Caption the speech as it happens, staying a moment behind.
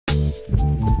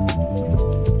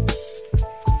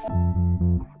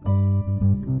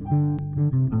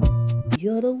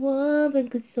You're the one that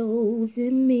consoles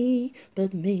in me,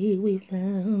 but may we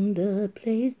found a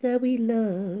place that we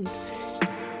love.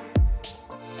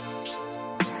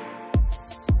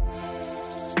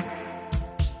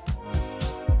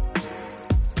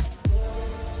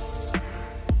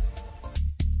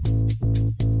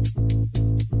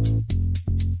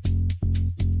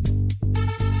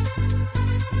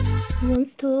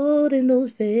 Once told in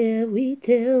those fairy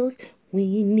tales,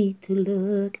 we need to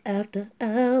look after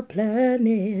our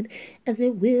planet, as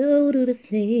it will do the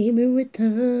same in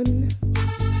return.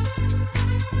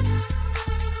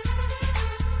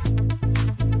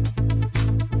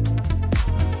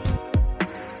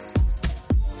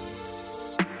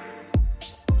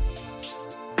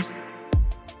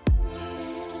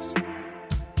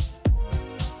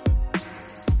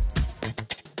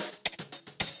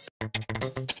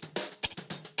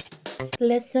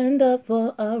 Let's stand up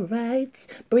for our rights,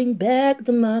 bring back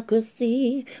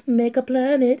democracy, make our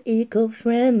planet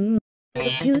eco-friendly. The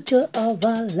future of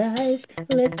our lives,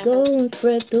 let's go and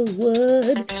spread the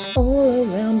word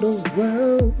all around the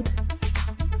world.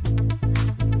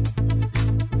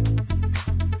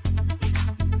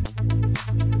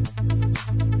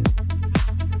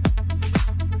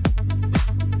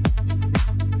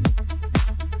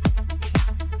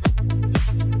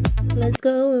 Let's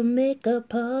go and make a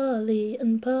party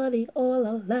and party all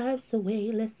our lives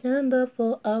away. Let's stand up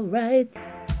for our rights.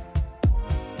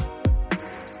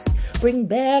 Bring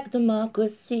back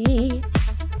democracy.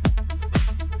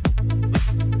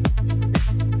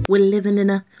 We're living in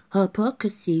a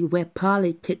hypocrisy where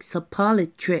politics are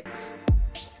politics.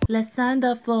 Let's stand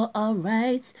up for our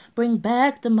rights, bring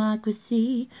back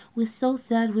democracy. We're so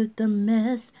sad with the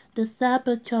mess, the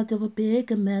sabotage of a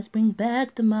bigger mess. Bring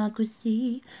back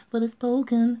democracy for the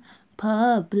spoken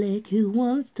public who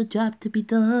wants the job to be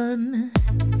done.